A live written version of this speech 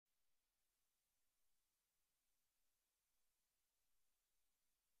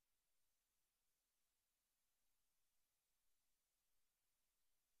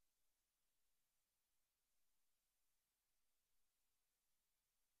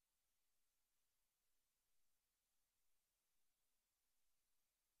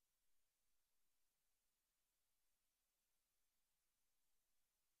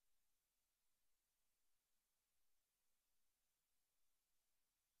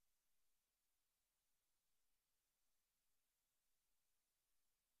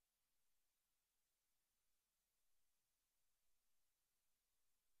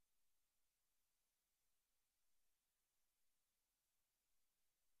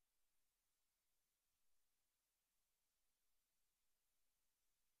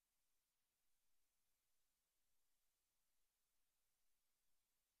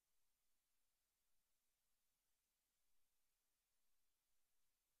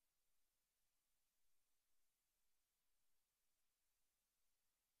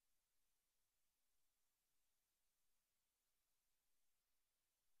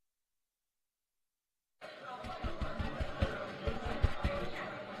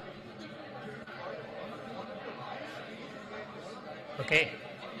Okay.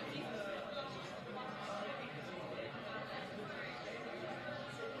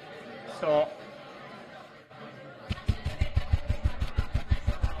 So,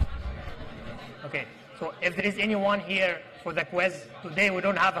 okay. So if there is anyone here for the quiz, today we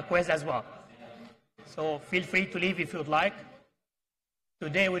don't have a quiz as well. So feel free to leave if you'd like.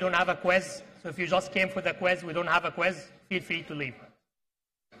 Today we don't have a quiz, so if you just came for the quiz, we don't have a quiz, feel free to leave.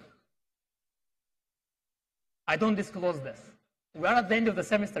 I don't disclose this. We are at the end of the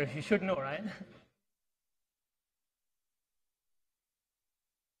semester, you should know, right?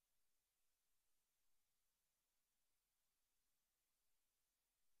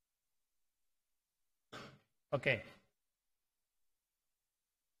 Okay.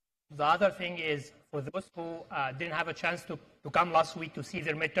 The other thing is, for those who didn't have a chance to come last week to see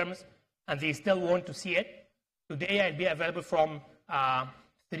their midterms, and they still want to see it, today I'll be available from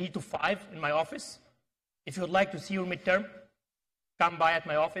 3 to 5 in my office. If you'd like to see your midterm, come by at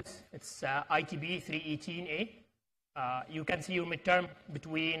my office. It's ITB 318A. You can see your midterm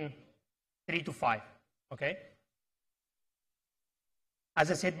between 3 to 5, okay? As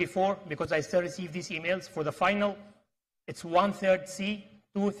I said before, because I still receive these emails, for the final, it's 1/3 C,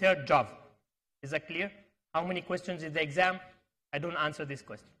 2/3 Java. Is that clear? How many questions is the exam? I don't answer this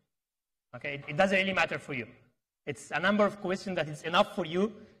question. Okay, it doesn't really matter for you. It's a number of questions that is enough for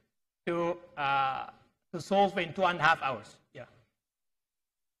you to solve in 2.5 hours. Yeah.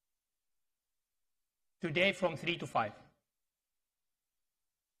 Today from 3 to 5.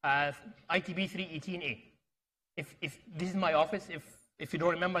 ITB 318A. If this is my office, if you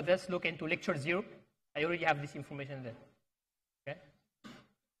don't remember this, look into lecture 0. I already have this information there. Okay.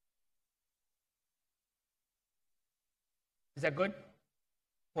 Is that good?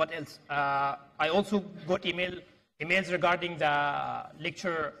 What else? I also got emails regarding the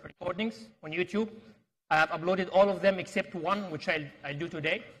lecture recordings on YouTube. I have uploaded all of them except one, which I'll do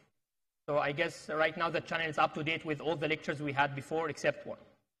today. So I guess right now the channel is up to date with all the lectures we had before except one.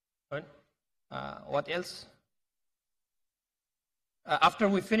 Good. What else? After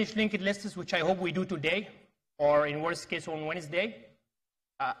we finish linked lists, which I hope we do today, or in worst case on Wednesday,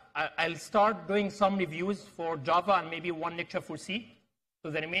 I'll start doing some reviews for Java and maybe one lecture for C. So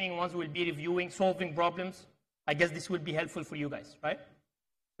the remaining ones will be reviewing, solving problems. I guess this will be helpful for you guys, right?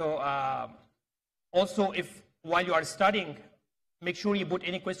 So also, if while you are studying, make sure you put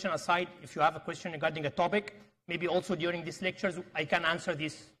any question aside. If you have a question regarding a topic, maybe also during these lectures, I can answer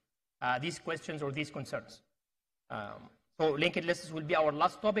these questions or these concerns. So linked lists will be our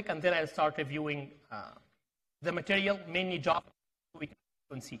last topic, and then I'll start reviewing the material, mainly Java, so we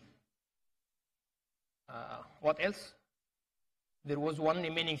can see. What else? There was one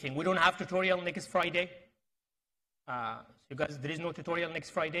remaining thing. We don't have tutorial next Friday. So guys, there is no tutorial next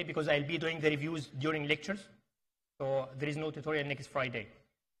Friday because I'll be doing the reviews during lectures. So there is no tutorial next Friday.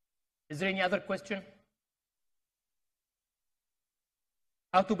 Is there any other question?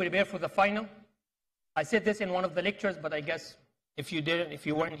 How to prepare for the final? I said this in one of the lectures, but I guess if you didn't, if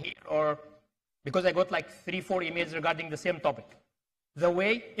you weren't here, or because I got like 3-4 emails regarding the same topic. The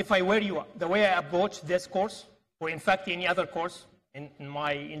way, if I were you, the way I approach this course, or in fact any other course in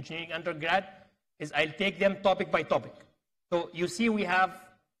my engineering undergrad, is I'll take them topic by topic. So you see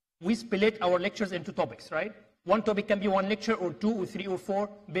we split our lectures into topics, right? One topic can be one lecture or 2 or 3 or 4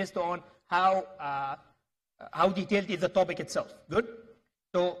 based on how detailed is the topic itself. Good?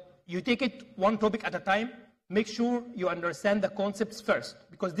 So you take it one topic at a time. Make sure you understand the concepts first,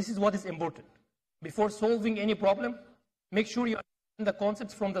 because this is what is important. Before solving any problem, make sure you understand the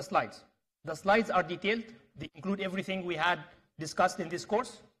concepts from the slides. The slides are detailed. They include everything we had discussed in this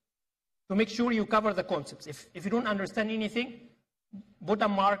course. So make sure you cover the concepts. If you don't understand anything, put a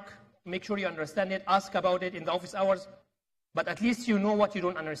mark, make sure you understand it, ask about it in the office hours, but at least you know what you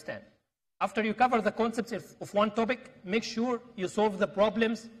don't understand. After you cover the concepts of one topic, make sure you solve the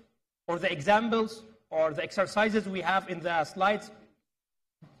problems or the examples or the exercises we have in the slides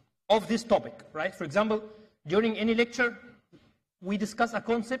of this topic, right? For example, during any lecture, we discuss a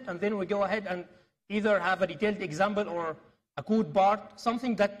concept and then we go ahead and either have a detailed example or a code part,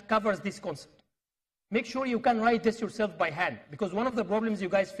 something that covers this concept. Make sure you can write this yourself by hand, because one of the problems you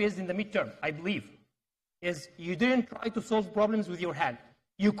guys faced in the midterm, I believe, is you didn't try to solve problems with your hand.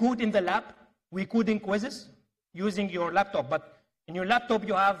 You code in the lab, we code in quizzes using your laptop, but in your laptop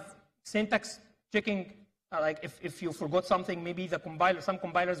you have syntax checking, like if you forgot something, maybe the compiler, some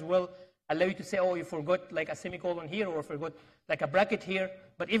compilers will allow you to say, oh, you forgot like a semicolon here or forgot like a bracket here,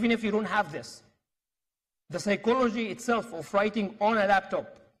 but even if you don't have this, the psychology itself of writing on a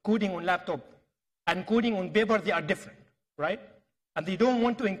laptop, coding on laptop, and coding on paper, they are different, right? And they don't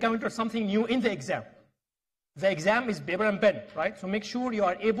want to encounter something new in the exam. the exam is paper and pen, right? So make sure you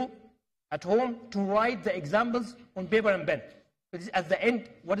are able at home to write the examples on paper and pen. This is at the end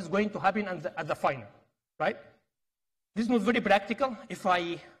what is going to happen at the final, right? This is not very practical. If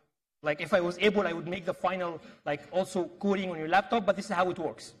I was able, I would make the final also coding on your laptop, but this is how it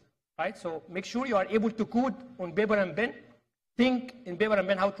works, right? So make sure you are able to code on paper and pen. Think in paper and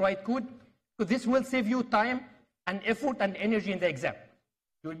pen how to write code. So this will save you time and effort and energy in the exam.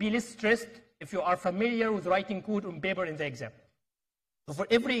 You will be less stressed if you are familiar with writing code on paper in the exam. So for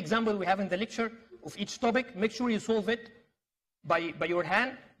every example we have in the lecture of each topic, make sure you solve it by your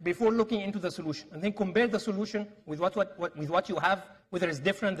hand before looking into the solution. And then compare the solution with what you have, whether it's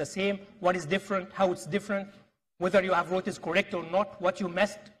different, the same, what is different, how it's different, whether you have wrote is correct or not, what you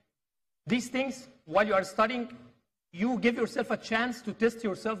missed. These things, while you are studying, you give yourself a chance to test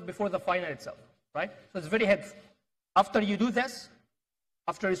yourself before the final itself, right? So it's very helpful. After you do this,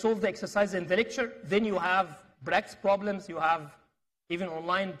 after you solve the exercise in the lecture, then you have practice problems, you have even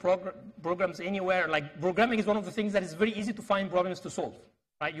online programs anywhere. Like programming is one of the things that is very easy to find problems to solve,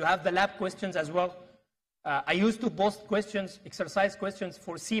 right? You have the lab questions as well. I used to post questions, exercise questions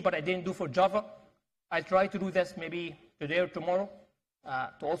for C, but I didn't do for Java. I'll try to do this maybe today or tomorrow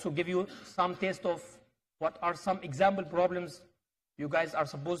to also give you some taste of what are some example problems you guys are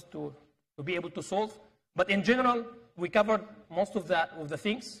supposed to be able to solve. But in general, we covered most of the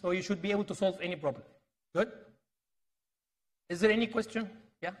things, so you should be able to solve any problem. Good? Is there any question?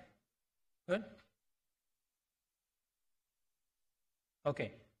 Yeah? Good?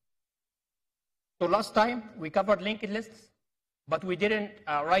 Okay. So last time we covered linked lists, but we didn't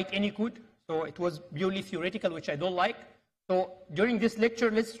write any code, so it was purely theoretical, which I don't like. So during this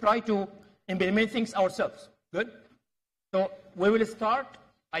lecture, let's try to implement things ourselves. Good? So we will start.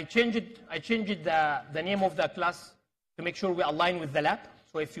 I changed the name of the class to make sure we align with the lab.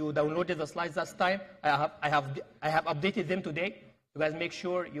 So if you downloaded the slides last time, I have updated them today. You guys make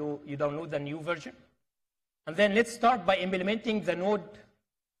sure you download the new version. And then let's start by implementing the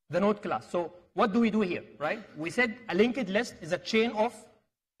node class. So what do we do here, right? We said a linked list is a chain of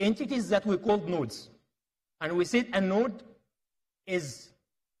entities that we called nodes. And we said a node is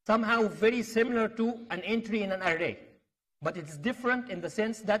somehow very similar to an entry in an array. But it's different in the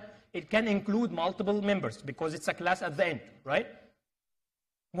sense that it can include multiple members because it's a class at the end, right?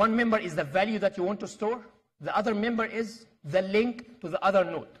 One member is the value that you want to store. The other member is the link to the other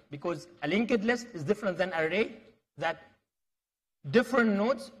node, because a linked list is different than array, that different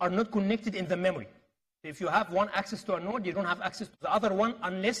nodes are not connected in the memory. If you have one access to a node, you don't have access to the other one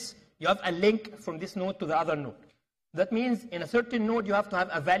unless you have a link from this node to the other node. That means in a certain node, you have to have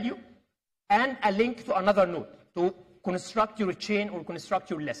a value and a link to another node to construct your chain or construct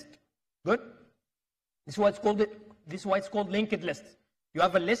your list. Good? This is why it's called linked lists. You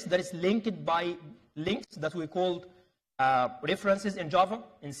have a list that is linked by links that we called references in Java.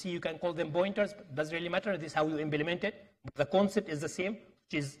 In C, you can call them pointers, but it doesn't really matter. This is how you implement it. But the concept is the same,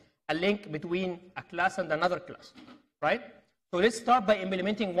 which is a link between a class and another class, right? So let's start by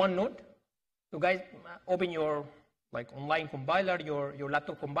implementing one node. So guys, open your online compiler, your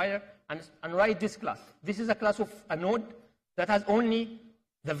laptop compiler, and write this class. This is a class of a node that has only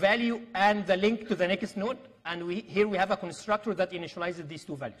the value and the link to the next node. And here we have a constructor that initializes these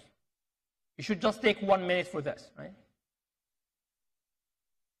two values. You should just take 1 minute for this, right?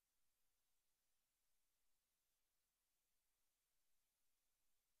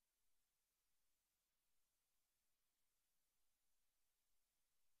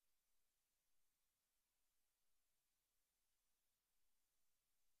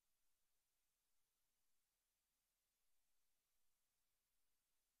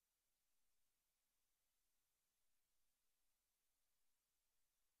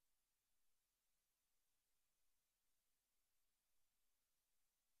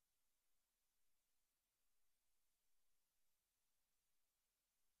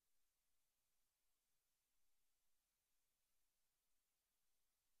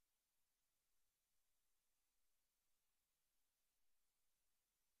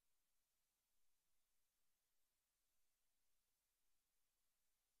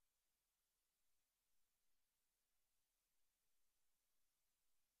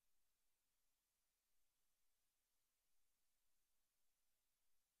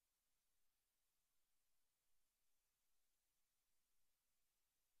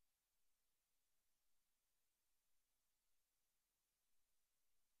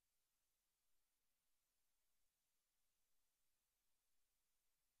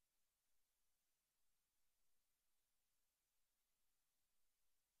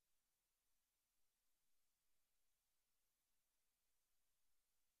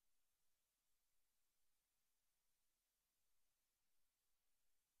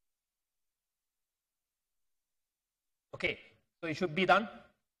 Okay, so it should be done.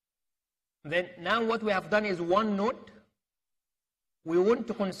 Then now what we have done is one node. We want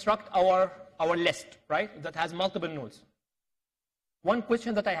to construct our list, right? That has multiple nodes. One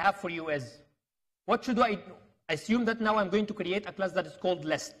question that I have for you is, what should I do? Assume that now I'm going to create a class that is called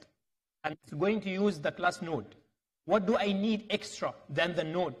list, and it's going to use the class node. What do I need extra than the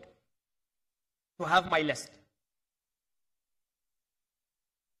node to have my list?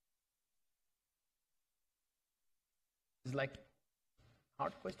 It's like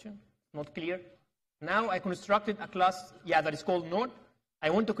hard question, not clear. Now I constructed a class, that is called node. I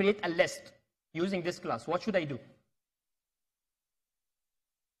want to create a list using this class. What should I do?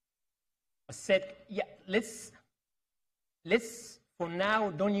 A set, let's for now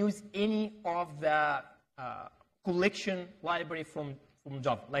don't use any of the collection library from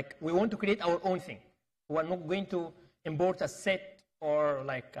Java. Like, we want to create our own thing. We're not going to import a set or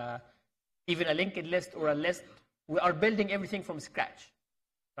like even a linked list or a list. We are building everything from scratch,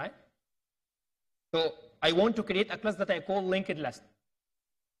 right? So I want to create a class that I call linked list.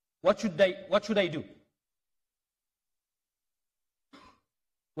 What should I do?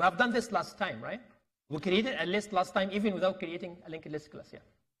 We have done this last time, right? We created a list last time even without creating a linked list class.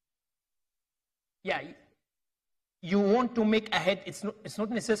 You want to make a head. It's not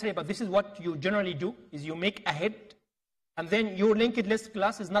necessary, but this is what you generally do, is you make a head, and then your linked list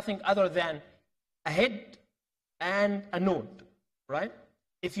class is nothing other than a head and a node, right?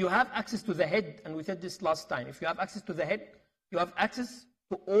 If you have access to the head, and we said this last time, if you have access to the head, you have access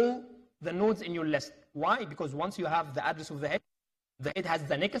to all the nodes in your list. Why? Because once you have the address of the head has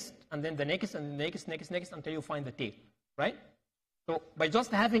the next, and then the next, and the next, until you find the tail, right? So by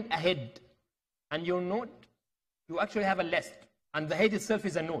just having a head and your node, you actually have a list, and the head itself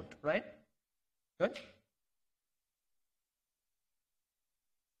is a node, right? Good?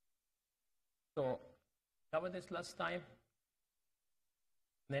 So, covered this last time.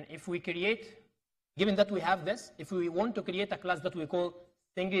 Then if we create, given that we have this, if we want to create a class that we call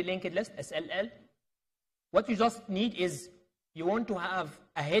single linked list, SLL, what you just need is you want to have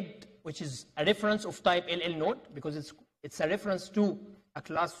a head which is a reference of type LL node, because it's a reference to a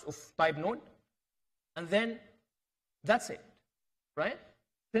class of type node, and then that's it, right?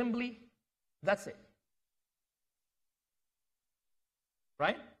 Simply, that's it,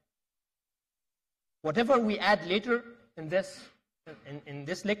 right? Whatever we add later in this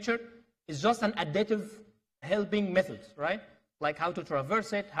lecture is just an additive helping methods, right? Like how to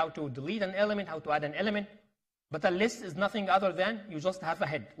traverse it, how to delete an element, how to add an element. But a list is nothing other than you just have a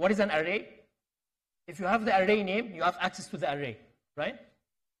head. What is an array? If you have the array name, you have access to the array, right?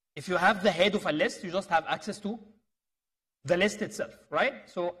 If you have the head of a list, you just have access to the list itself, right?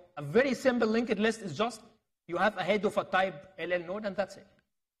 So a very simple linked list is just you have a head of a type LL node, and that's it,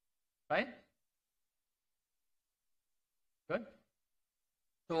 right? Good.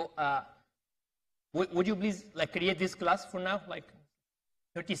 So would you please like create this class for now, like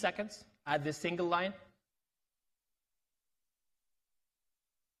 30 seconds, add this single line.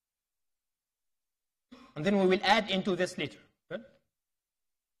 And then we will add into this later. Good?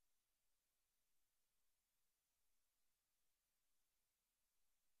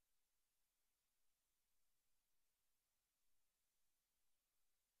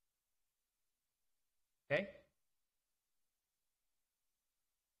 Okay.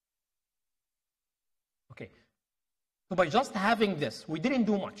 Okay. So by just having this, we didn't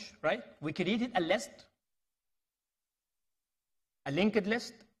do much, right? We created a list, a linked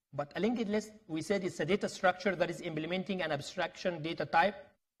list. But a linked list, we said it's a data structure that is implementing an abstraction data type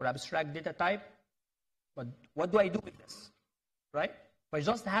or abstract data type. But what do I do with this, right? By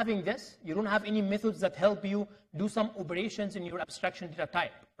just having this, you don't have any methods that help you do some operations in your abstraction data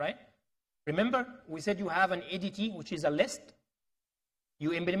type, right? Remember, we said you have an ADT, which is a list.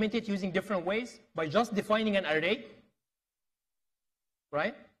 You implement it using different ways. By just defining an array,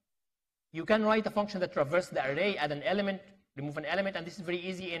 right? You can write a function that traverses the array, add an element, remove an element, and this is very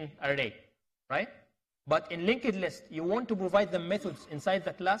easy in array, right? But in linked list, you want to provide the methods inside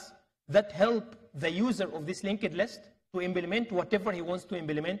the class that help the user of this linked list to implement whatever he wants to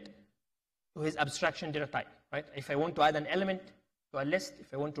implement to his abstraction data type, right? If I want to add an element to a list,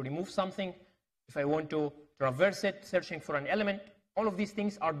 if I want to remove something, if I want to traverse it, searching for an element, all of these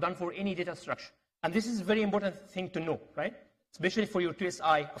things are done for any data structure. And this is a very important thing to know, right? Especially for your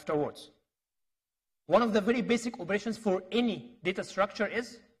TSI afterwards. One of the very basic operations for any data structure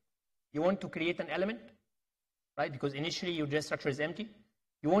is you want to create an element, right? Because initially your data structure is empty.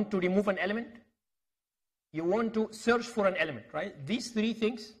 You want to remove an element. You want to search for an element, right? These three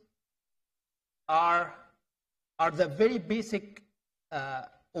things are the very basic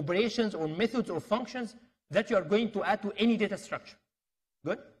operations or methods or functions that you are going to add to any data structure.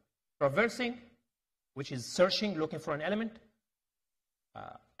 Good? Traversing, which is searching, looking for an element,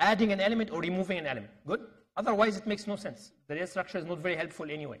 adding an element or removing an element. Good? Otherwise, it makes no sense. The data structure is not very helpful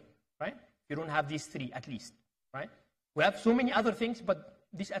anyway, right? You don't have these three at least, right? We have so many other things, but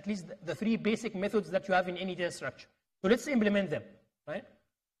these at least the three basic methods that you have in any data structure. So let's implement them, right?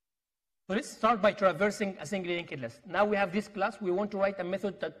 So let's start by traversing a single linked list. Now we have this class. We want to write a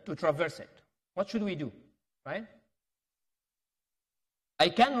method to traverse it. What should we do, right? I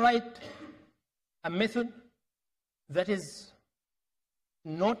can write a method that is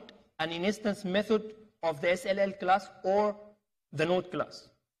not an instance method of the SLL class or the node class.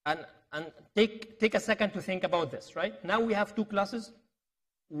 And take a second to think about this, right? Now we have two classes.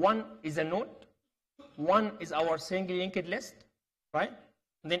 One is a node. One is our single linked list, right?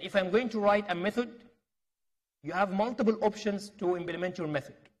 And then if I'm going to write a method, you have multiple options to implement your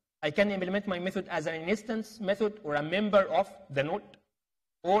method. I can implement my method as an instance method or a member of the node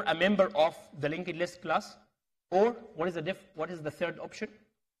or a member of the linked list class, or what is the third option?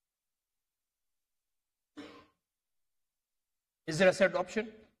 Is there a third option?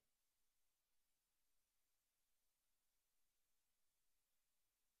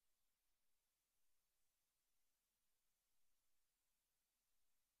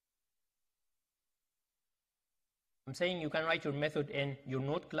 I'm saying you can write your method in your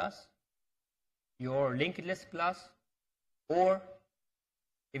node class, your linked list class, or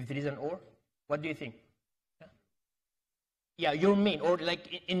if there is an or, what do you think? Yeah, your main, or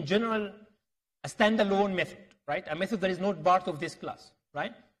like in general, a standalone method, right? A method that is not part of this class,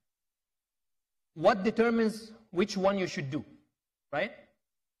 right? What determines which one you should do, right?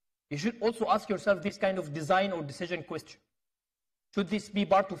 You should also ask yourself this kind of design or decision question. Should this be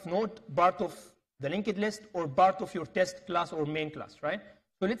part of node, part of the linked list, or part of your test class or main class, right?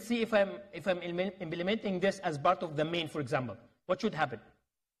 So let's see if I'm implementing this as part of the main, for example. What should happen?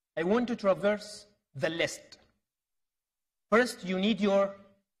 I want to traverse the list. First, you need your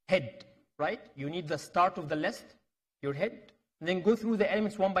head, right? You need the start of the list, your head, and then go through the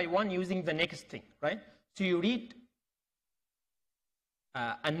elements one by one using the next thing, right? So you read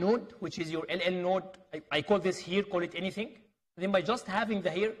a node, which is your LL node. I call this here, call it anything. And then by just having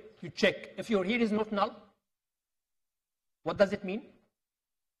the here, you check. If your here is not null, what does it mean?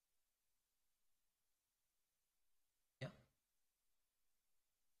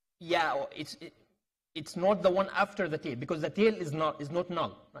 Yeah, it's not the one after the tail, because the tail is not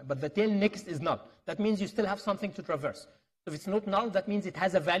null, right? But the tail next is null. That means you still have something to traverse. So if it's not null, that means it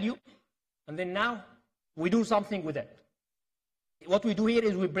has a value, and then now we do something with it. What we do here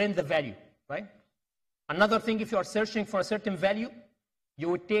is we bring the value, right? Another thing, if you are searching for a certain value, you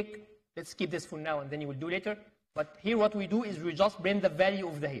would take, let's keep this for now, and then you will do later. But here what we do is we just bring the value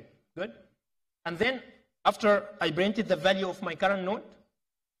of the here, good? And then after I printed the value of my current node,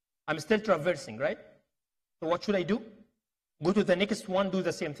 I'm still traversing, right? So what should I do? Go to the next one, do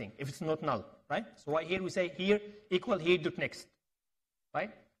the same thing, if it's not null, right? So here we say here equal here dot next,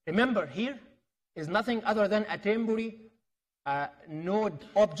 right? Remember, here is nothing other than a temporary node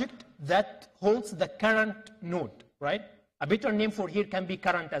object that holds the current node, right? A better name for here can be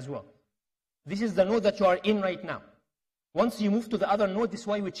current as well. This is the node that you are in right now. Once you move to the other node, this is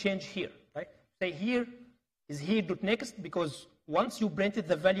why we change here, right? Say here is here dot next, because once you printed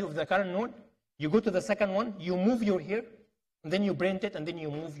the value of the current node, you go to the second one, you move your here, and then you print it, and then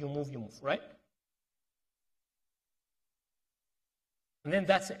you move, right? And then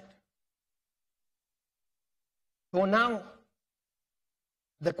that's it. So now,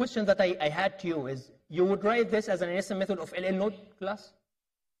 the question that I had to you is, you would write this as an instance method of LL node class?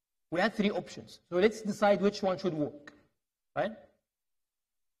 We had three options. So let's decide which one should work, right?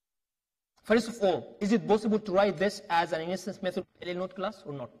 First of all, is it possible to write this as an instance method of LL node class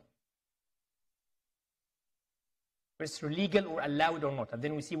or not? It's legal or allowed or not, and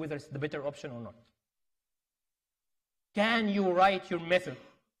then we see whether it's the better option or not. Can you write your method?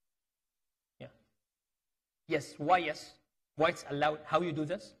 Yeah. Yes. Why yes? Why it's allowed? How you do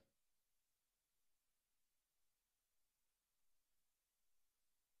this?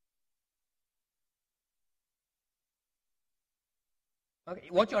 Okay,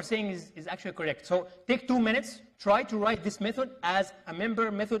 what you are saying is actually correct. So take 2 minutes, try to write this method as a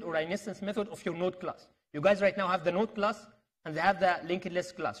member method or an instance method of your node class. You guys right now have the node class and they have the linked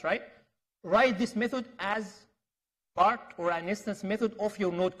list class, right? Write this method as part or an instance method of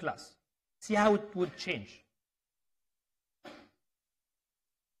your node class. See how it would change.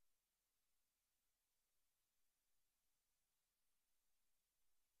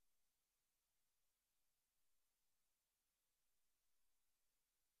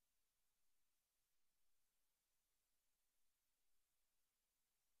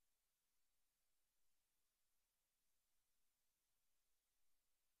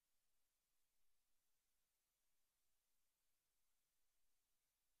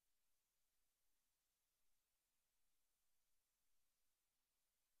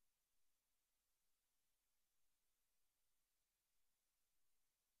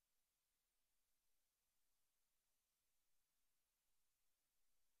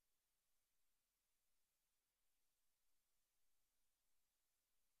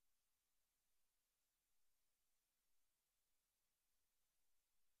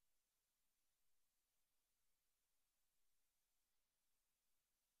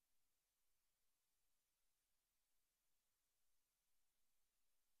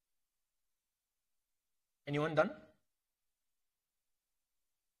 Anyone done?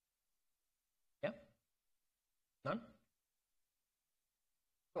 Yeah? None?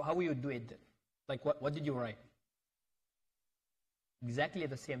 So how will you do it then? Like what did you write? Exactly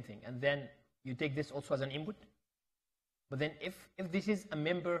the same thing. And then you take this also as an input. But then if this is a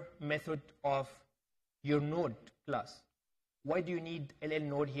member method of your node class, why do you need LL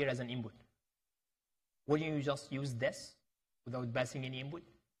node here as an input? Why don't you just use this without passing any input?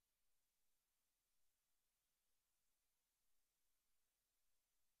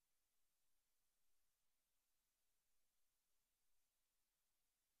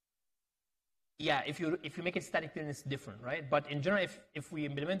 Yeah, if you make it static, then it's different, right? But in general, if we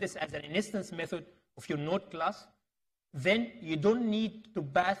implement this as an instance method of your node class, then you don't need to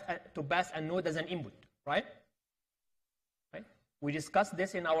pass a node as an input, right? Right? We discussed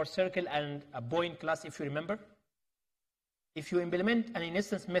this in our circle and a point class, if you remember. If you implement an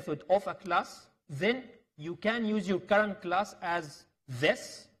instance method of a class, then you can use your current class as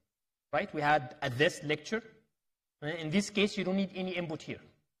this, right? We had a this lecture. In this case, you don't need any input here.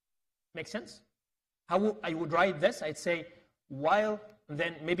 Make sense? How I would write this, I'd say while,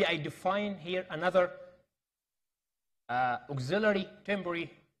 then maybe I define here another auxiliary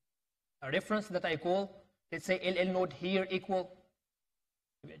temporary reference that I call, let's say LL node here equal,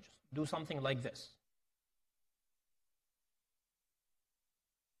 maybe I just do something like this.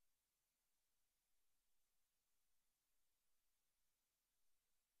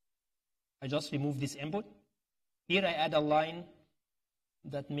 I just remove this input. Here I add a line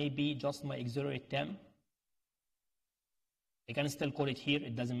that may be just my auxiliary temp. I can still call it here,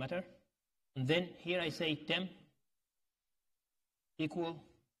 it doesn't matter. And then here I say temp equal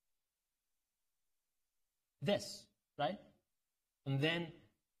this, right? And then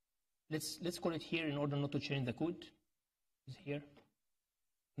let's call it here in order not to change the code. It's here.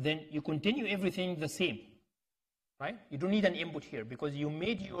 Then you continue everything the same, right? You don't need an input here because you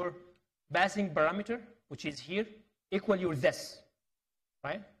made your passing parameter, which is here, equal your this,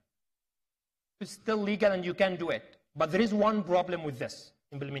 right? It's still legal and you can do it. But there is one problem with this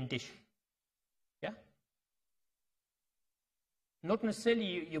implementation. Yeah? Not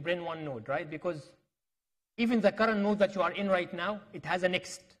necessarily you bring one node, right? Because even the current node that you are in right now, it has a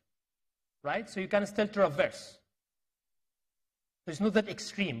next, right? So you can still traverse. So it's not that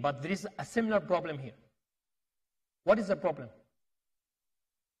extreme, but there is a similar problem here. What is the problem?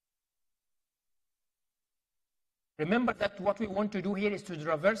 Remember that what we want to do here is to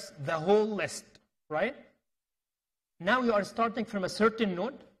traverse the whole list, right? Now you are starting from a certain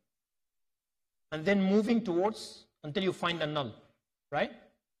node and then moving towards until you find a null, right?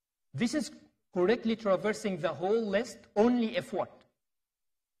 This is correctly traversing the whole list only if what?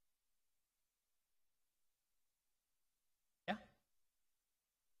 Yeah?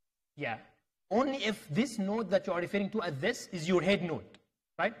 Yeah. Only if this node that you are referring to as this is your head node,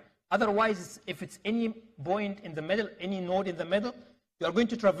 right? Otherwise, if it's any point in the middle, any node in the middle, you are going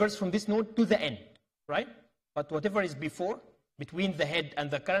to traverse from this node to the end, right? But whatever is before, between the head and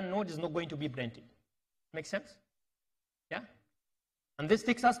the current node is not going to be printed. Make sense? Yeah? And this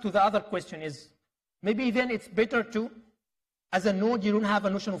takes us to the other question is, maybe then it's better to, as a node, you don't have a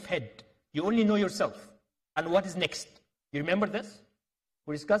notion of head. You only know yourself. And what is next? You remember this?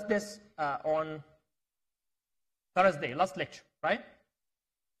 We discussed this on Thursday, last lecture, right?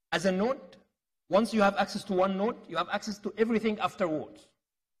 As a node, once you have access to one node, you have access to everything afterwards.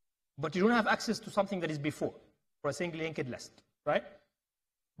 But you don't have access to something that is before for a single linked list, right?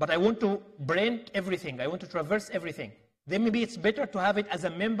 But I want to print everything. I want to traverse everything. Then maybe it's better to have it as a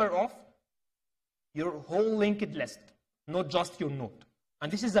member of your whole linked list, not just your node.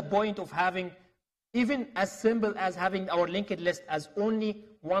 And this is the point of having, even as simple as having our linked list as only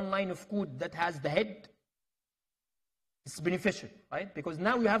one line of code that has the head, it's beneficial, right? Because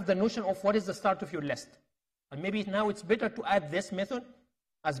now you have the notion of what is the start of your list. And maybe now it's better to add this method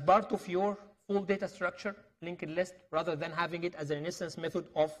as part of your full data structure linked list rather than having it as an instance method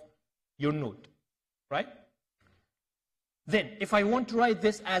of your node, right? Then, if I want to write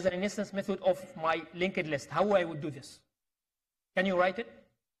this as an instance method of my linked list, how I would do this? Can you write it?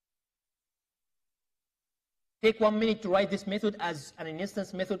 Take 1 minute to write this method as an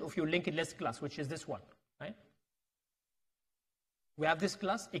instance method of your linked list class, which is this one, right? We have this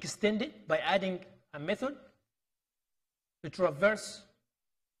class extended by adding a method to traverse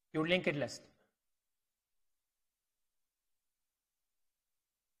your linked list.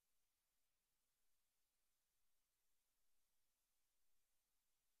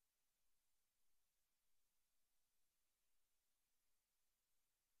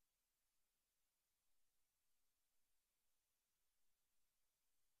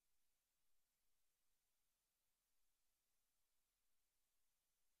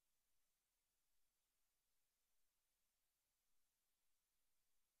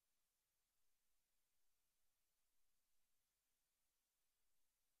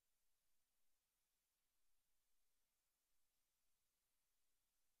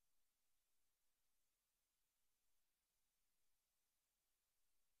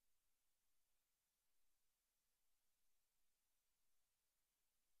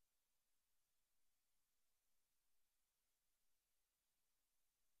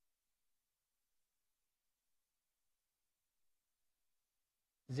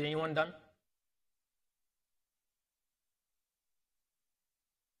 Is there anyone done?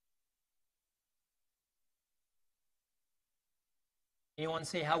 Anyone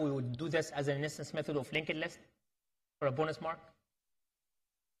say how we would do this as an instance method of linked list for a bonus mark?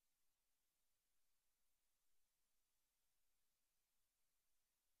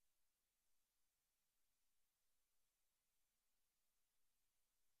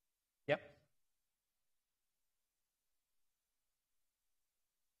 Yep.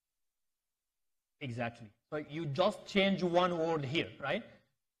 Exactly. So you just change one word here, right?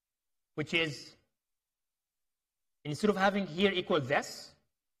 Which is, instead of having here equal this,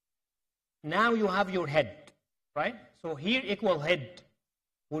 now you have your head, right? So here equal head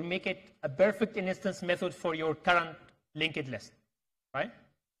will make it a perfect instance method for your current linked list, right?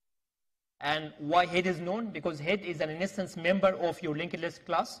 And why head is known? Because head is an instance member of your linked list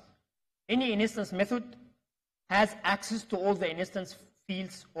class. Any instance method has access to all the instance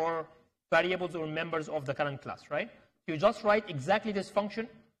fields or variables or members of the current class, right? You just write exactly this function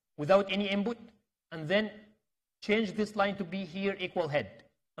without any input, and then change this line to be here equal head,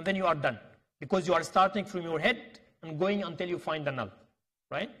 and then you are done, because you are starting from your head and going until you find the null,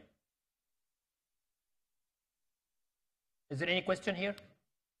 right? Is there any question here?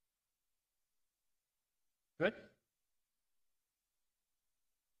 Good.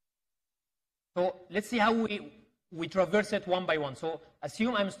 So let's see how we traverse it one by one. So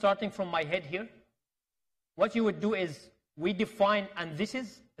assume I'm starting from my head here. What you would do is we define, and this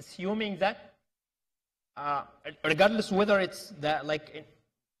is assuming that regardless whether it's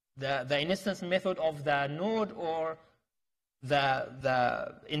the instance method of the node or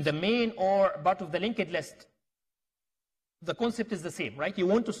in the main or part of the linked list, the concept is the same, right? You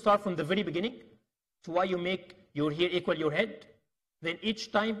want to start from the very beginning. So why you make your here equal your head. Then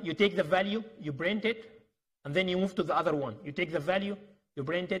each time you take the value, you print it, and then you move to the other one. You take the value, you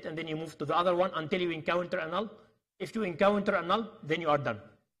print it, and then you move to the other one until you encounter a null. If you encounter a null, then you are done.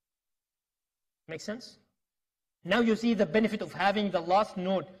 Make sense? Now you see the benefit of having the last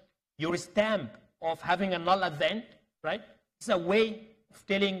node, your stamp of having a null at the end, right? It's a way of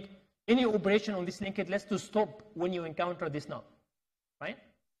telling any operation on this linked list to stop when you encounter this null, right?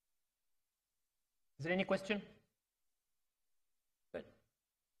 Is there any question? Good.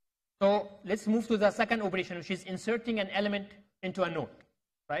 So let's move to the second operation, which is inserting an element into a node,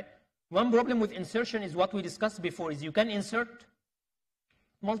 right? One problem with insertion is what we discussed before, is you can insert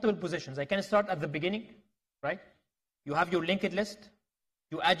multiple positions. I can start at the beginning, right? You have your linked list,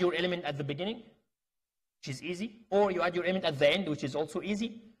 you add your element at the beginning, which is easy, or you add your element at the end, which is also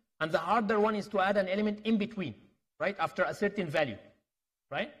easy. And the harder one is to add an element in between, right, after a certain value,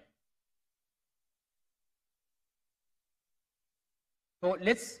 right? So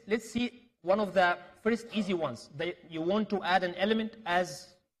let's see one of the first easy ones. You want to add an element as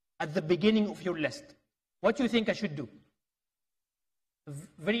at the beginning of your list. What do you think I should do?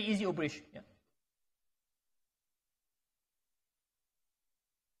 Very easy operation. Yeah.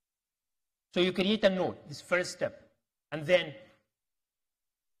 So you create a node, this first step, and then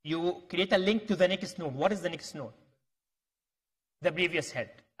you create a link to the next node. What is the next node? The previous head.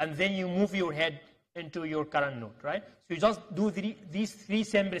 And then you move your head into your current node, right? So you just do these three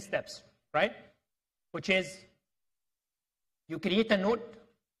simple steps, right? Which is, you create a node,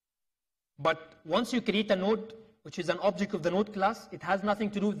 but once you create a node, which is an object of the node class, it has nothing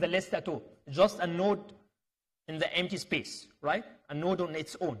to do with the list at all. Just a node in the empty space, right? A node on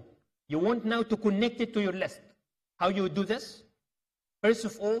its own. You want now to connect it to your list. How you would do this? First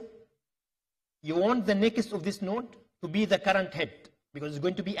of all, you want the next of this node to be the current head, because it's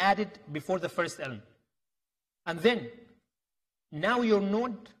going to be added before the first element. And then, now your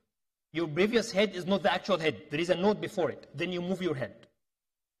node, your previous head is not the actual head. There is a node before it. Then you move your head,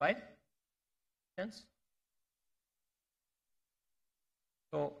 right? Sense?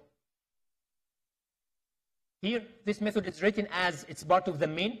 So, here, this method is written as it's part of the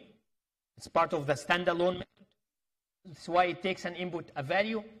main. It's part of the standalone method. That's why it takes an input, a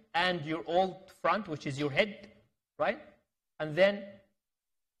value, and your old front, which is your head, right? And then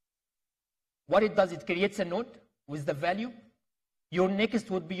what it does, it creates a node with the value. Your next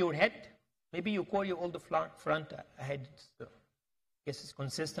would be your head. Maybe you call your old front a head. So I guess it's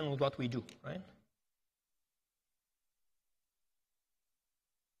consistent with what we do, right?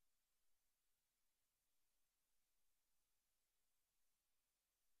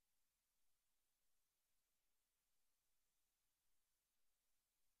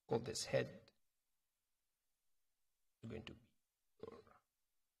 Call this head. It's going to be your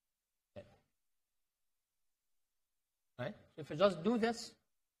head. Right? So if you just do this,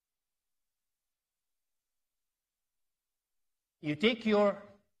 you take your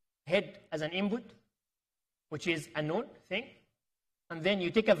head as an input, which is a node thing, and then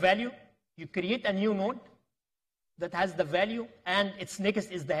you take a value, you create a new node that has the value, and its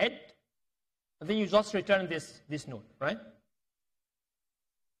next is the head, and then you just return this node, right?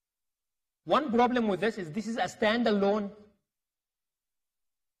 One problem with this is a standalone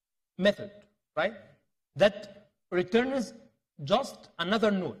method, right? That returns just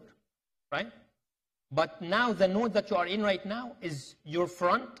another node, right? But now the node that you are in right now is your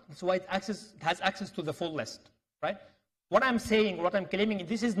front, that's why it has access to the full list, right? What I'm saying, what I'm claiming,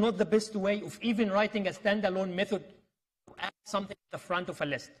 this is not the best way of even writing a standalone method to add something at the front of a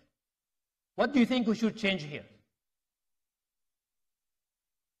list. What do you think we should change here?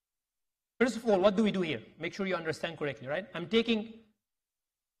 First of all, what do we do here? Make sure you understand correctly, right? I'm taking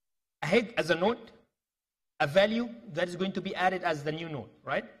a head as a node, a value that is going to be added as the new node,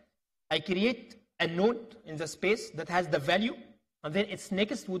 right? I create a node in the space that has the value, and then its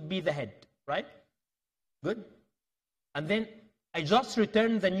next would be the head, right? Good. And then I just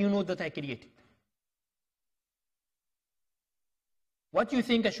return the new node that I created. What do you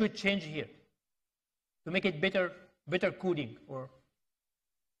think I should change here to make it better coding? Or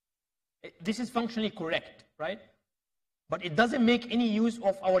this is functionally correct, right? But it doesn't make any use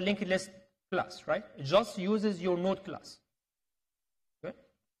of our linked list class, right? It just uses your node class. Okay?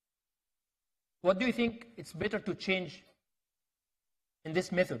 What do you think it's better to change in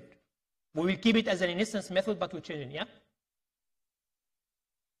this method? We will keep it as an instance method, but we'll change it, yeah?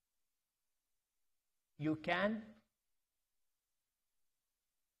 You can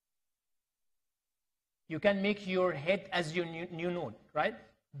make your head as your new node, right?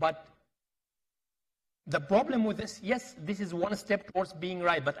 But the problem with this, yes, this is one step towards being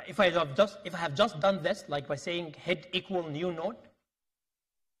right. But if I have just done this, like by saying head equal new node,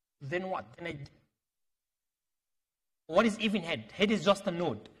 then what? What is even head? Head is just a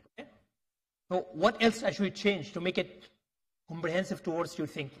node. Okay? So what else I should change to make it comprehensive towards your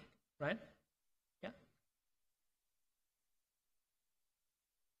thinking, right? Yeah.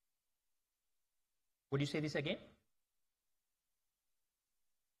 Would you say this again?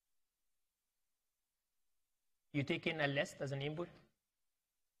 You take in a list as an input?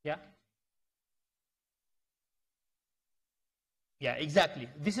 Yeah? Yeah, exactly.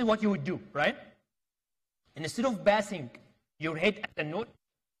 This is what you would do, right? And instead of passing your head as a node,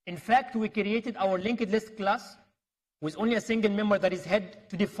 in fact, we created our linked list class with only a single member that is head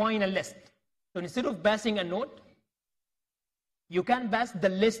to define a list. So instead of passing a node, you can pass the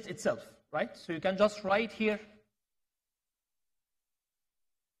list itself, right? So you can just write here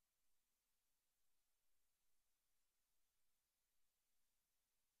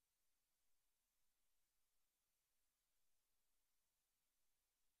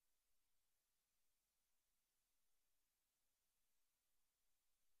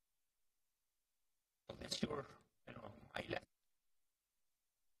your, my list.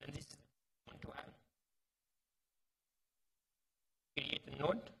 And this is going to add. Create a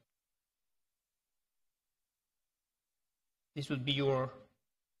node. This would be your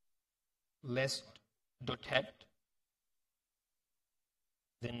list.head.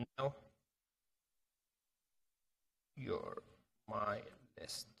 Then now your my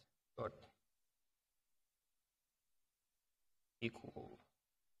list dot equal.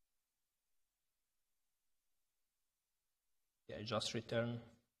 Yeah, just return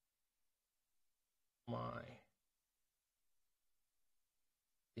my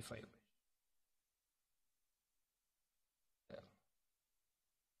if I wish. Yeah.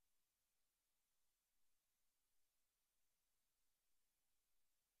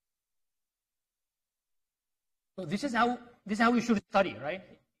 So this is how you should study, right?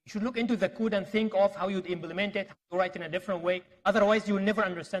 You should look into the code and think of how you'd implement it, how to write in a different way. Otherwise, you will never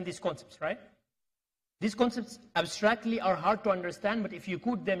understand these concepts, right? These concepts abstractly are hard to understand, but if you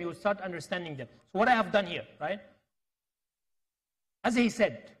code them, you will start understanding them. So what I have done here, right? As he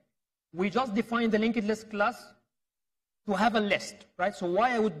said, we just defined the linked list class to have a list, right? So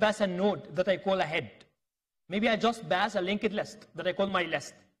why I would pass a node that I call a head? Maybe I just pass a linked list that I call my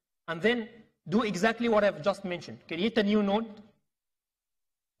list. And then do exactly what I've just mentioned. Create a new node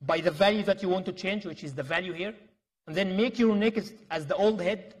by the value that you want to change, which is the value here. And then make your next as the old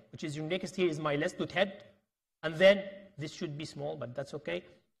head, which is your next here is my list.head. And then this should be small, but that's okay.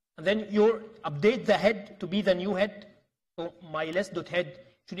 And then you update the head to be the new head. So my list.head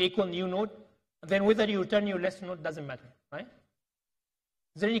should equal new node. And then whether you return your list node doesn't matter, right?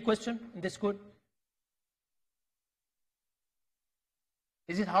 Is there any question in this code?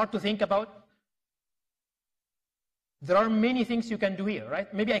 Is it hard to think about? There are many things you can do here,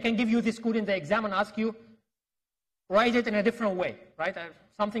 right? Maybe I can give you this code in the exam and ask you, write it in a different way, right?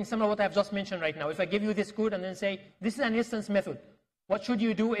 Something similar to what I've just mentioned right now. If I give you this code and then say, this is an instance method, what should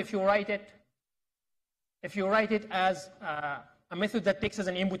you do if you write it? If you write it as a method that takes as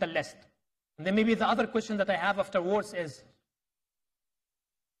an input a list. And then maybe the other question that I have afterwards is,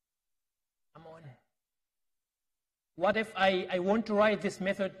 come on, what if I want to write this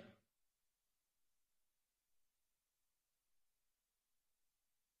method?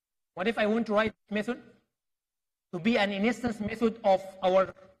 What if I want to write this method to be an instance method of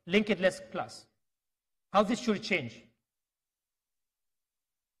our linked list class? How this should change?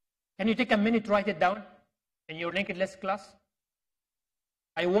 Can you take a minute to write it down in your linked list class?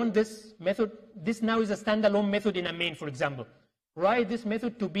 I want this method, this now is a standalone method in a main, for example. Write this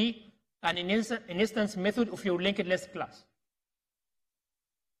method to be an instance method of your linked list class.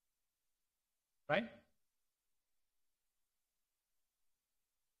 Right?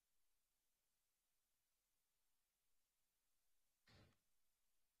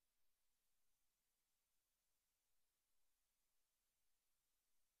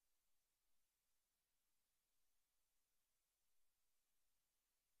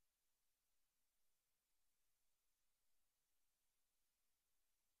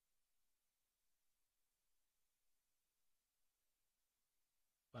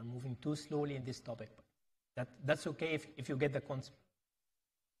 I'm moving too slowly in this topic. That's okay if you get the concept.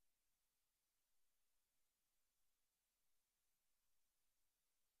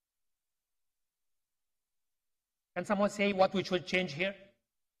 Can someone say what we should change here?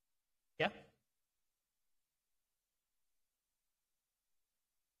 Yeah?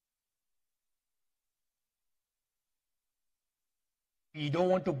 You don't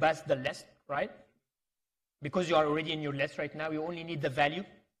want to pass the list, right? Because you are already in your list right now, you only need the value,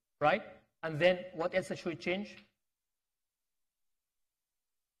 right? And then what else should change?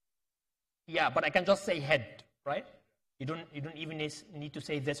 Yeah, but I can just say head, right? You don't even need to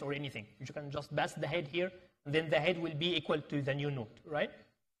say this or anything. You can just pass the head here, and then the head will be equal to the new node, right?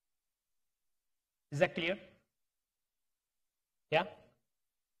 Is that clear? Yeah?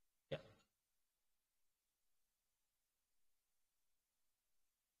 Yeah.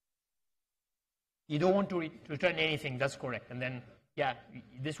 You don't want to return anything, that's correct. And then, yeah,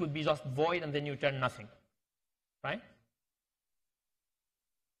 this would be just void, and then you return nothing, right?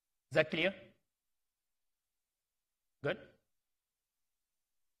 Is that clear? Good?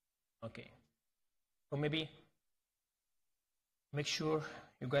 Okay. So maybe make sure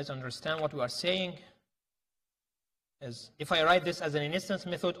you guys understand what we are saying. Is if I write this as an instance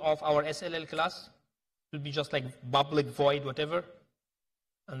method of our SLL class, it will be just like public void whatever.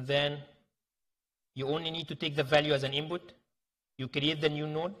 And then you only need to take the value as an input. You create the new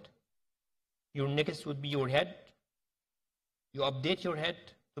node. Your next would be your head. You update your head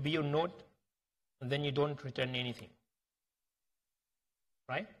to be your node, and then you don't return anything.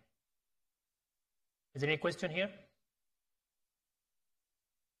 Right? Is there any question here?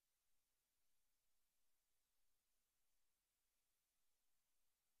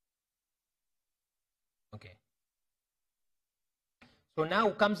 Okay. So now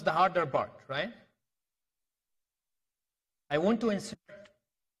comes the harder part, right? I want to insert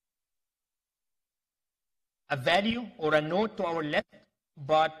a value or a node to our left,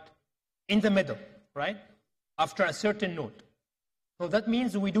 but in the middle, right? After a certain node. So that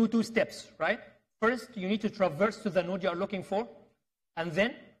means we do two steps, right? First, you need to traverse to the node you are looking for, and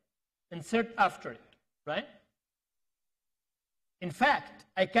then insert after it, right? In fact,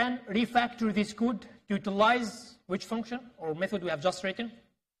 I can refactor this code to utilize which function or method we have just written.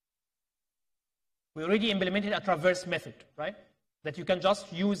 We already implemented a traverse method, right? That you can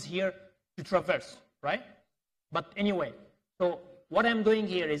just use here to traverse, right? But anyway, so what I'm doing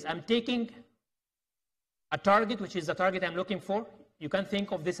here is I'm taking a target, which is the target I'm looking for. You can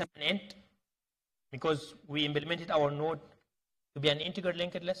think of this as an int, because we implemented our node to be an integer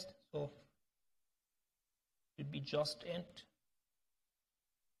linked list. So it would be just int.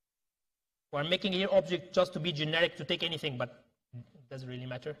 We're making here object just to be generic, to take anything, but it doesn't really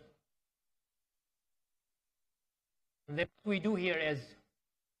matter. And then what we do here is,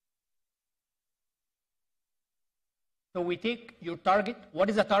 so we take your target. What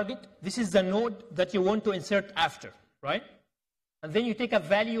is a target? This is the node that you want to insert after, right? And then you take a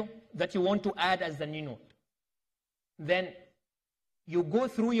value that you want to add as the new node. Then you go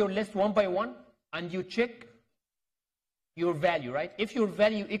through your list one by one, and you check your value, right? If your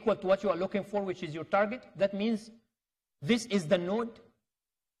value equal to what you are looking for, which is your target, that means this is the node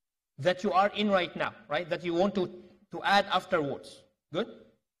that you are in right now, right? That you want to add afterwards. Good?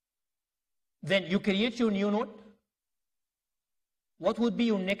 Then you create your new node. What would be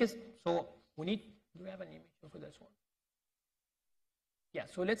your next? So we need, do we have an image for this one? Yeah,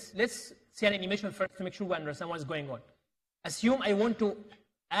 so let's see an animation first to make sure we understand what's going on. Assume I want to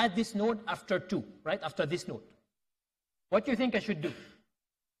add this node after 2, right? After this node. What do you think I should do?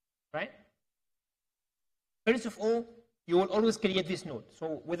 Right? First of all, you will always create this node.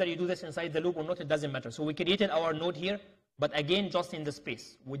 So whether you do this inside the loop or not, it doesn't matter. So we created our node here, but again, just in the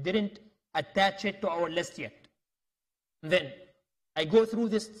space. We didn't attach it to our list yet. Then I go through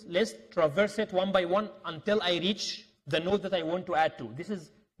this list, traverse it one by one until I reach the node that I want to add to. This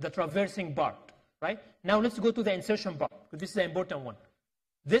is the traversing part, right? Now let's go to the insertion part, because this is the important one.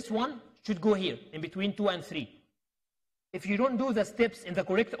 This one should go here, in between 2 and 3. If you don't do the steps in the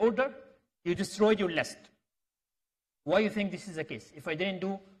correct order, you destroyed your list. Why do you think this is the case? If I didn't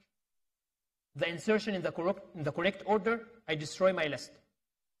do the insertion in the correct order, I destroy my list.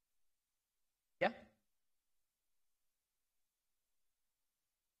 Yeah?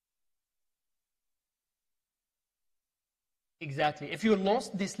 Exactly. If you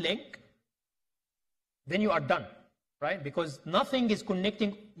lost this link, then you are done, right? Because nothing is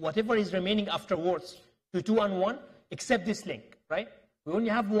connecting whatever is remaining afterwards to 2 and 1 except this link, right? We only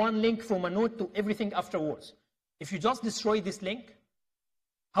have one link from a node to everything afterwards. If you just destroy this link,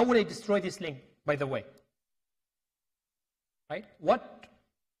 how will I destroy this link, by the way? Right? What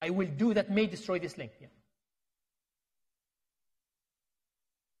I will do that may destroy this link. Yeah.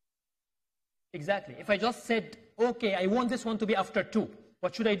 Exactly. If I just said, okay, I want this one to be after 2,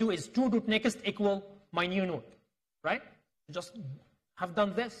 what should I do is 2.next equal my new node, right? You just have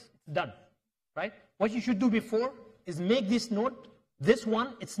done this, it's done, right? What you should do before is make this node, this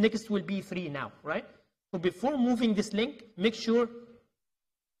one, its next will be 3 now, right? So before moving this link, make sure,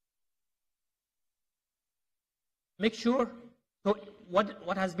 so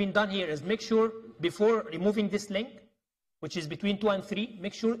what has been done here is make sure before removing this link, which is between 2 and 3,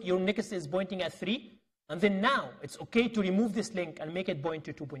 make sure your next is pointing at 3, and then now it's okay to remove this link and make it point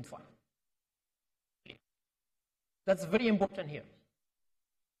to 2.5. That's very important here.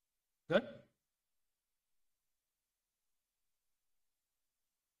 Good?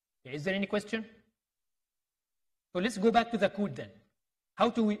 Is there any question? So let's go back to the code then. How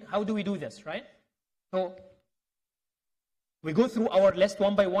do we do this, right? So we go through our list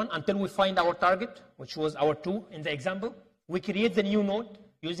one by one until we find our target, which was our 2 in the example. We create the new node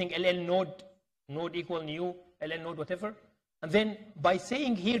using ll node equal new, ll node whatever. And then by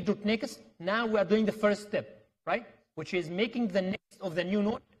saying here .next, now we are doing the first step, right? Which is making the next of the new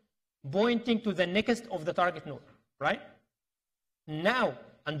node pointing to the next of the target node, right? Now,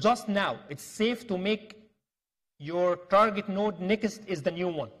 and just now, it's safe to make your target node next is the new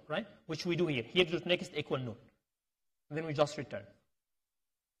one, right? Which we do here. Here .next equal node. And then we just return.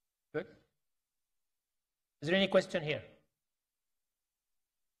 Good? Is there any question here?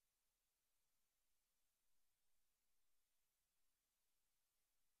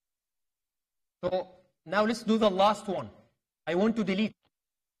 So now let's do the last one. I want to delete.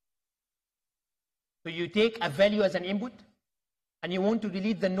 So you take a value as an input, and you want to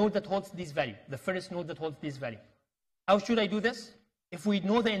delete the node that holds this value, the first node that holds this value. How should I do this? If we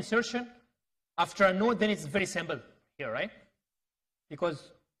know the insertion after a node, then it's very simple here, right?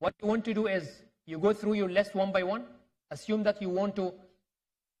 Because what you want to do is you go through your list one by one, assume that you want to,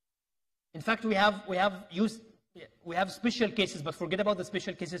 in fact, we have special cases, but forget about the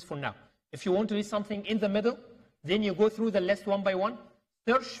special cases for now. If you want to do something in the middle, then you go through the list one by one,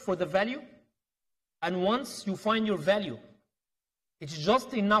 search for the value, and once you find your value, it's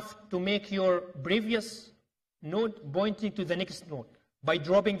just enough to make your previous node pointing to the next node by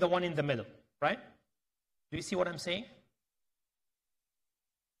dropping the one in the middle, right? Do you see what I'm saying?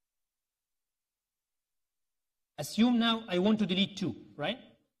 Assume now I want to delete 2, right?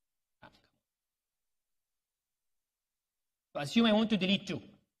 So assume I want to delete 2.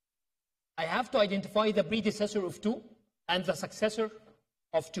 I have to identify the predecessor of 2 and the successor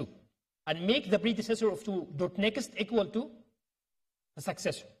of 2 and make the predecessor of 2 .next equal to the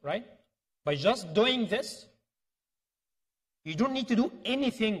successor, right? By just doing this, you don't need to do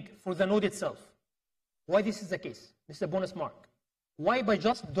anything for the node itself. Why this is the case? This is a bonus mark. Why? By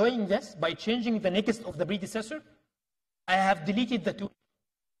just doing this, by changing the next of the predecessor, I have deleted the 2.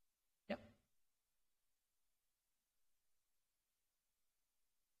 Yeah.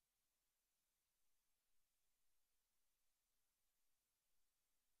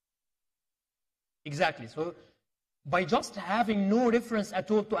 Exactly. So by just having no reference at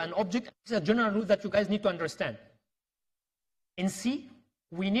all to an object, it's a general rule that you guys need to understand. In C,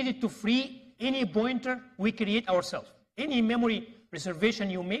 we needed to free any pointer we create ourselves. Any memory reservation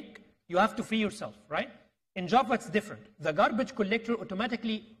you make, you have to free yourself, right? In Java, it's different. The garbage collector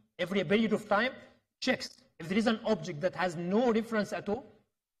automatically, every period of time, checks If there is an object that has no reference at all,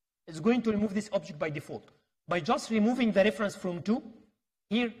 it's going to remove this object by default. By just removing the reference from 2,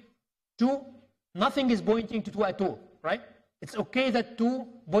 here, 2, nothing is pointing to 2 at all, right? It's okay that 2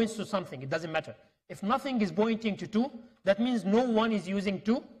 points to something, it doesn't matter. If nothing is pointing to 2, that means no one is using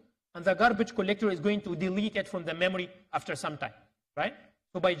 2, and the garbage collector is going to delete it from the memory after some time, right?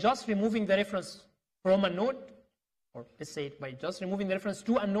 So by just removing the reference from a node, or let's say by just removing the reference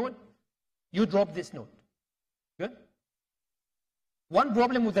to a node, you drop this node. Good? One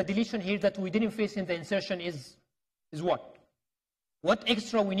problem with the deletion here that we didn't face in the insertion is what? What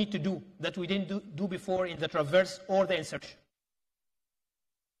extra we need to do that we didn't do before in the traverse or the insertion?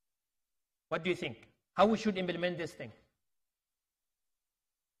 What do you think? How we should implement this thing?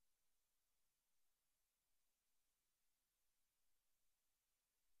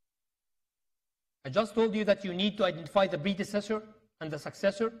 I just told you that you need to identify the predecessor and the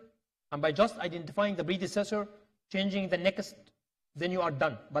successor, and by just identifying the predecessor, changing the next, then you are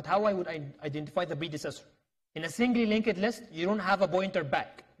done. But how I would identify the predecessor? In a singly linked list, you don't have a pointer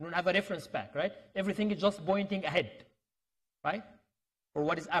back. You don't have a reference back, right? Everything is just pointing ahead, right? Or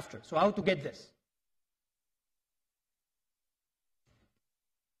what is after. So how to get this?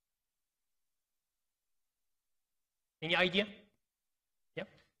 Any idea? Yep.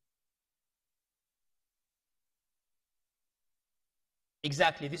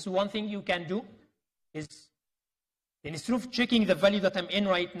 Exactly. This is one thing you can do is instead of checking the value that I'm in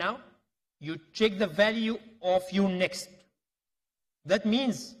right now, you check the value of your next. That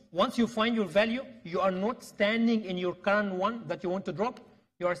means once you find your value, you are not standing in your current one that you want to drop,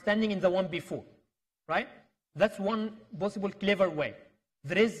 you are standing in the one before, right? That's one possible clever way.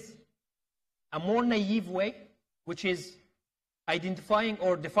 There is a more naive way, which is identifying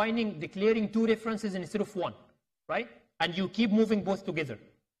or declaring 2 references instead of 1, right? And you keep moving both together.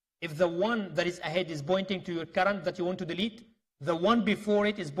 If the one that is ahead is pointing to your current that you want to delete, the one before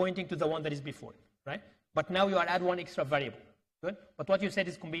it is pointing to the one that is before it, right? But now you are add one extra variable. Good? But what you said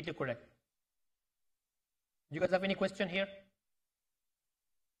is completely correct. Do you guys have any question here?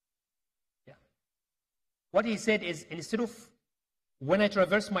 Yeah. What he said is instead of when I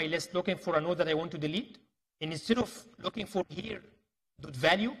traverse my list looking for a node that I want to delete, instead of looking for here dot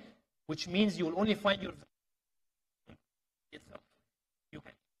value, which means you will only find your you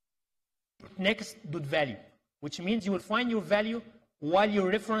can next dot value, which means you will find your value while your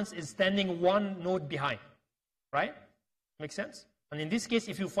reference is standing one node behind, right? Make sense? And in this case,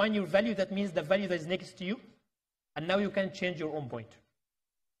 if you find your value, that means the value that is next to you, and now you can change your own pointer.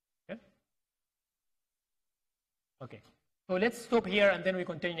 Okay? Okay. So let's stop here and then we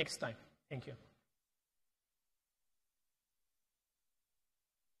continue next time. Thank you.